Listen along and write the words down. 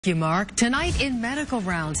Thank you, Mark. Tonight in medical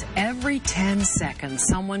rounds, every 10 seconds,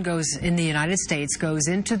 someone in the United States goes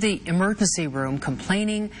into the emergency room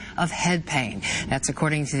complaining of head pain. That's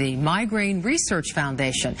according to the Migraine Research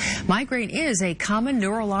Foundation. Migraine is a common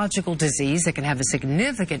neurological disease that can have a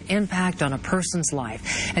significant impact on a person's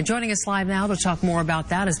life. And joining us live now to talk more about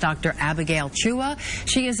that is Dr. Abigail Chua.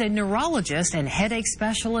 She is a neurologist and headache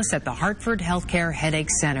specialist at the Hartford HealthCare Headache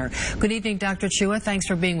Center. Good evening, Dr. Chua. Thanks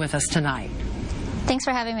for being with us tonight. Thanks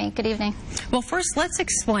for having me. Good evening. Well, first, let's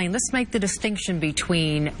make the distinction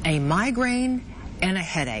between a migraine and a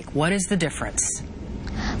headache. What is the difference?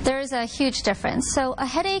 There's a huge difference. So a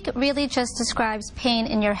headache really just describes pain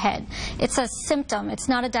in your head. It's a symptom. It's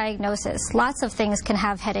not a diagnosis. Lots of things can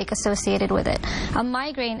have headache associated with it. A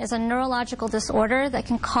migraine is a neurological disorder that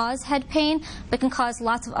can cause head pain, but can cause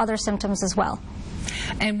lots of other symptoms as well.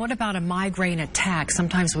 And what about a migraine attack?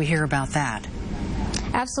 Sometimes we hear about that.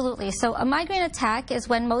 Absolutely. So a migraine attack is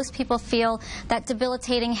when most people feel that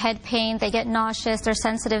debilitating head pain, they get nauseous, they're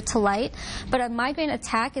sensitive to light. But a migraine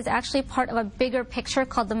attack is actually part of a bigger picture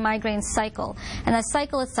called the migraine cycle. And that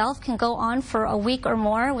cycle itself can go on for a week or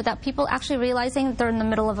more without people actually realizing they're in the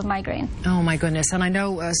middle of a migraine. Oh my goodness. And I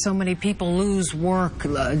know so many people lose work,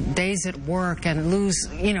 days at work, and lose,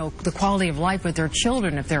 the quality of life with their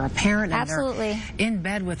children if they're a parent and Absolutely. They're in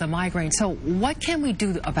bed with a migraine. So what can we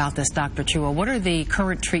do about this, Dr. Chua? What are the current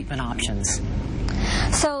treatment options?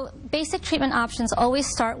 So basic treatment options always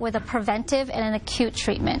start with a preventive and an acute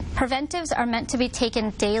treatment. Preventives are meant to be taken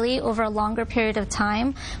daily over a longer period of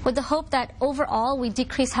time with the hope that overall we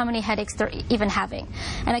decrease how many headaches they're even having.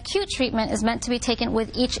 An acute treatment is meant to be taken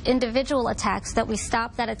with each individual attack so that we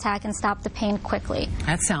stop that attack and stop the pain quickly.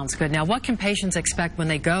 That sounds good. Now, what can patients expect when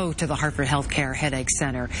they go to the Hartford HealthCare Headache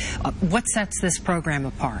Center? What sets this program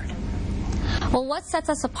apart? Well, what sets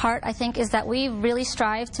us apart, I think, is that we really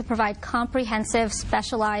strive to provide comprehensive,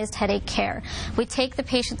 specialized headache care. We take the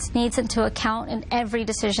patient's needs into account in every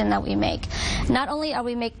decision that we make. Not only are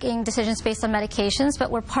we making decisions based on medications,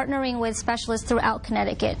 but we're partnering with specialists throughout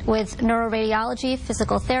Connecticut with neuroradiology,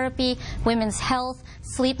 physical therapy, women's health,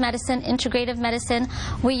 sleep medicine, integrative medicine.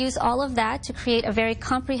 We use all of that to create a very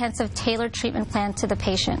comprehensive, tailored treatment plan to the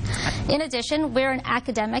patient. In addition, we're an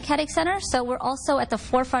academic headache center, so we're also at the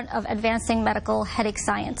forefront of advancing medical headache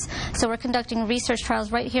science. So we're conducting research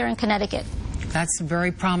trials right here in Connecticut. That's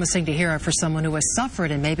very promising to hear for someone who has suffered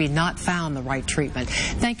and maybe not found the right treatment.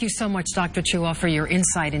 Thank you so much, Dr. Chua, for your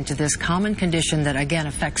insight into this common condition that, again,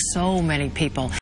 affects so many people.